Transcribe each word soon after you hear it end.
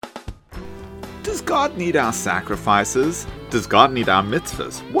Does God need our sacrifices? Does God need our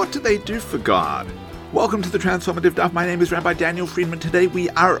mitzvos? What do they do for God? Welcome to the Transformative Daf. My name is Rabbi Daniel Friedman. Today we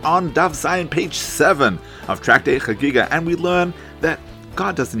are on Daf Zion, page 7 of Tractate Chagigah, and we learn that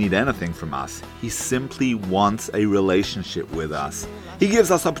God doesn't need anything from us. He simply wants a relationship with us. He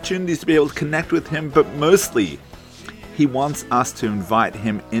gives us opportunities to be able to connect with Him, but mostly He wants us to invite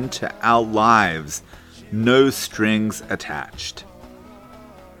Him into our lives. No strings attached.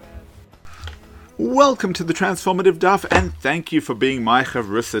 Welcome to the Transformative Daf, and thank you for being my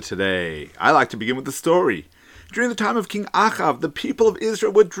chavrusa today. I like to begin with the story. During the time of King Achav, the people of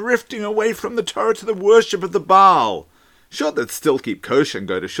Israel were drifting away from the Torah to the worship of the Baal. Sure, they'd still keep kosher and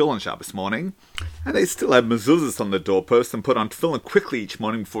go to shul on Shabbos morning, and they still had mezuzahs on the doorpost and put on tefillin quickly each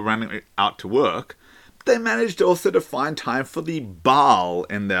morning before running out to work. But they managed also to find time for the Baal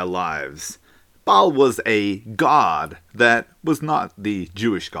in their lives. Baal was a god that was not the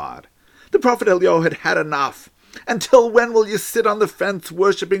Jewish god. The prophet Eliyahu had had enough. "Until when will you sit on the fence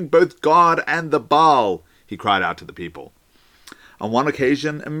worshipping both God and the Baal?" he cried out to the people. On one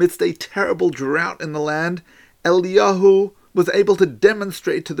occasion, amidst a terrible drought in the land, Eliyahu was able to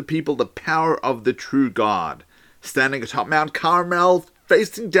demonstrate to the people the power of the true God. Standing atop Mount Carmel,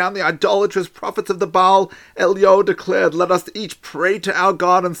 facing down the idolatrous prophets of the Baal, Eliyahu declared, "Let us each pray to our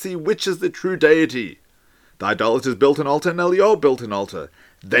God and see which is the true deity." The idolaters built an altar and Eliyahu built an altar.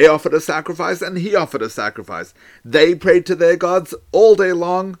 They offered a sacrifice and he offered a sacrifice. They prayed to their gods all day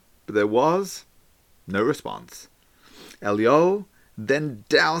long, but there was no response. Eliyahu then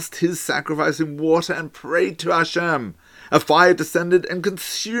doused his sacrifice in water and prayed to Hashem. A fire descended and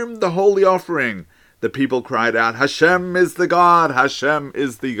consumed the holy offering. The people cried out, "Hashem is the God! Hashem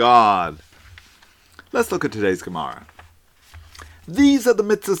is the God!" Let's look at today's Gemara. These are the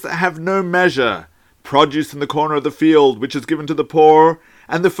mitzvos that have no measure. Produce in the corner of the field, which is given to the poor,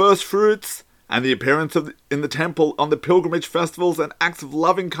 and the first fruits, and the appearance in the temple on the pilgrimage festivals, and acts of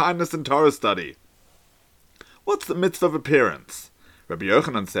loving kindness and Torah study. What's the mitzvah of appearance? Rabbi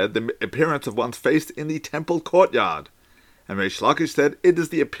Yochanan said the appearance of one's face in the temple courtyard. And Reish Lakish said it is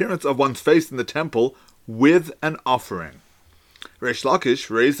the appearance of one's face in the temple with an offering. Reish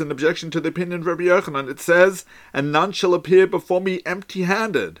Lakish raised an objection to the opinion of Rabbi Yochanan. It says, "And none shall appear before me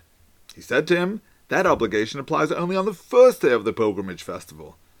empty-handed." He said to him, that obligation applies only on the first day of the pilgrimage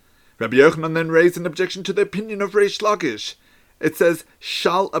festival. Rabbi Yochanan then raised an objection to the opinion of Reish Lakish. It says,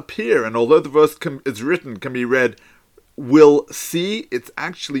 "shall appear," and although the verse is written, can be read, "will see," it's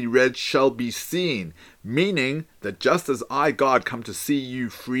actually read, "shall be seen," meaning that just as I, God, come to see you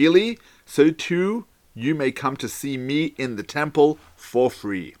freely, so too you may come to see me in the temple for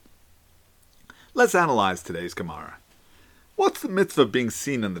free. Let's analyze today's Gemara. What's the mitzvah of being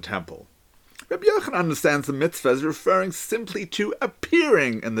seen in the temple? Rabbi Yochanan understands the mitzvah as referring simply to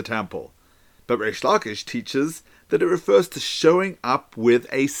appearing in the temple. But Reish Lakish teaches that it refers to showing up with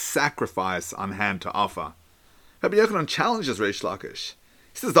a sacrifice on hand to offer. Rabbi Yochanan challenges Reish Lakish.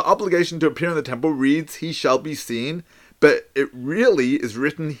 He says the obligation to appear in the temple reads, "he shall be seen," but it really is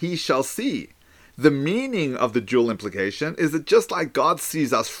written, "he shall see." The meaning of the dual implication is that just like God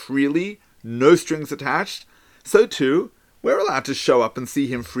sees us freely, no strings attached, so too, we're allowed to show up and see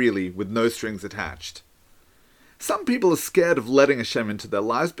Him freely with no strings attached. Some people are scared of letting Hashem into their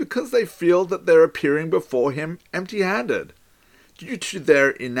lives because they feel that they're appearing before Him empty-handed. Due to their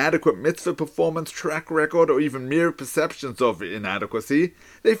inadequate mitzvah performance track record or even mere perceptions of inadequacy,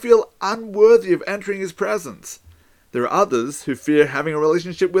 they feel unworthy of entering His presence. There are others who fear having a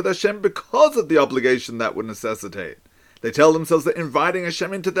relationship with Hashem because of the obligation that would necessitate. They tell themselves that inviting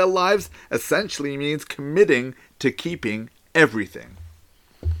Hashem into their lives essentially means committing to keeping everything.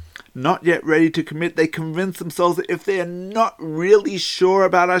 Not yet ready to commit, they convince themselves that if they are not really sure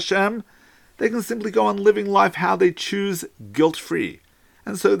about Hashem, they can simply go on living life how they choose, guilt-free.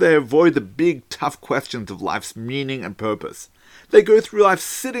 And so they avoid the big, tough questions of life's meaning and purpose. They go through life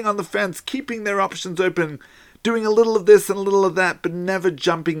sitting on the fence, keeping their options open, doing a little of this and a little of that, but never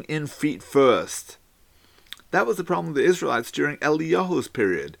jumping in feet first. That was the problem of the Israelites during Eliyahu's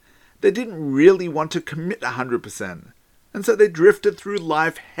period. They didn't really want to commit 100%, and so they drifted through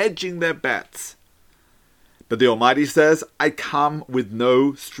life hedging their bets. But the Almighty says, "I come with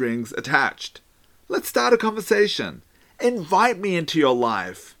no strings attached." Let's start a conversation. Invite me into your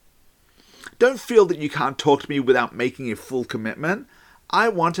life. Don't feel that you can't talk to me without making a full commitment. I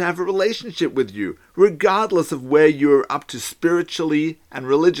want to have a relationship with you, regardless of where you're up to spiritually and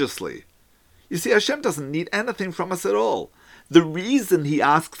religiously. You see, Hashem doesn't need anything from us at all. The reason He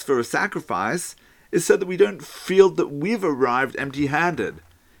asks for a sacrifice is so that we don't feel that we've arrived empty-handed.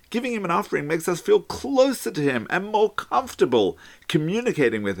 Giving Him an offering makes us feel closer to Him and more comfortable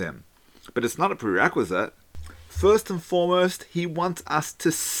communicating with Him. But it's not a prerequisite. First and foremost, he wants us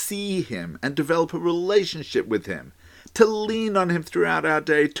to see him and develop a relationship with him, to lean on him throughout our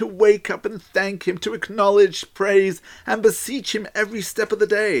day, to wake up and thank him, to acknowledge, praise, and beseech him every step of the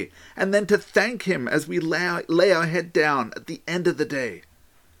day, and then to thank him as we lay our head down at the end of the day.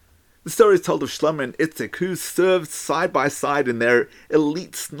 The story is told of Shlomo and Itzik, who served side by side in their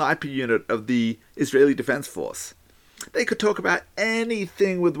elite sniper unit of the Israeli Defense Force. They could talk about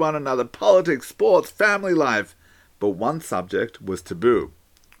anything with one another, politics, sports, family life, but one subject was taboo: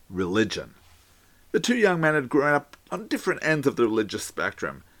 religion. The two young men had grown up on different ends of the religious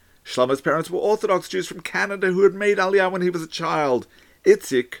spectrum. Shlomo's parents were Orthodox Jews from Canada who had made Aliyah when he was a child.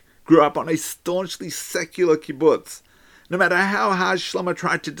 Itzik grew up on a staunchly secular kibbutz. No matter how hard Shlomo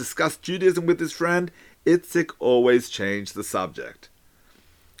tried to discuss Judaism with his friend, Itzik always changed the subject.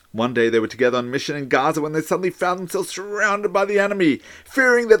 One day they were together on mission in Gaza when they suddenly found themselves surrounded by the enemy.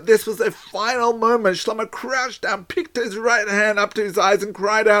 Fearing that this was their final moment, Shlomo crouched down, picked his right hand up to his eyes and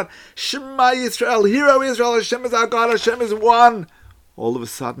cried out, "Shema Yisrael, Hear O Israel, Hashem is our God, Hashem is one." All of a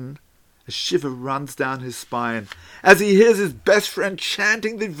sudden, a shiver runs down his spine as he hears his best friend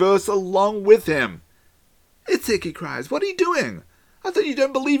chanting the verse along with him. "Itzik," he cries, "what are you doing? I thought you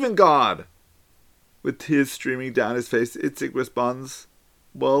don't believe in God." With tears streaming down his face, Itzik responds,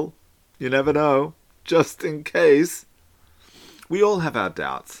 "Well, you never know, just in case." We all have our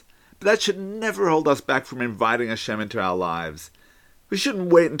doubts, but that should never hold us back from inviting Hashem into our lives. We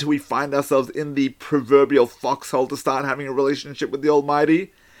shouldn't wait until we find ourselves in the proverbial foxhole to start having a relationship with the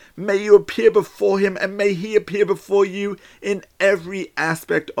Almighty. May you appear before Him, and may He appear before you in every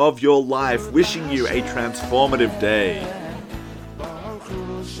aspect of your life. Wishing you a transformative day.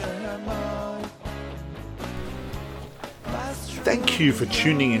 Thank you for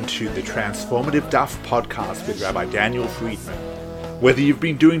tuning into the Transformative Daf podcast with Rabbi Daniel Friedman. Whether you've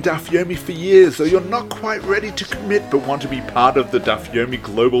been doing Daf Yomi for years or you're not quite ready to commit but want to be part of the Daf Yomi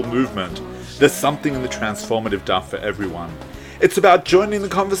global movement, there's something in the Transformative Daf for everyone. It's about joining the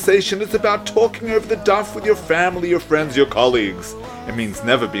conversation. It's about talking over the Daf with your family, your friends, your colleagues. It means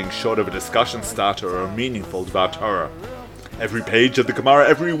never being short of a discussion starter or a meaningful Dvar Torah. Every page of the Gemara,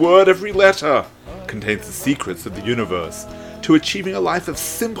 every word, every letter contains the secrets of the universe. To achieving a life of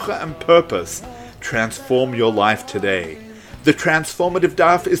simcha and purpose, transform your life today. The Transformative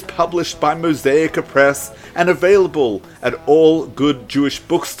Daf is published by Mosaica Press and available at all good Jewish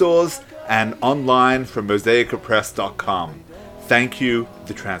bookstores and online from mosaicapress.com. Thank you,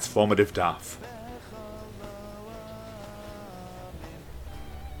 the Transformative Daf.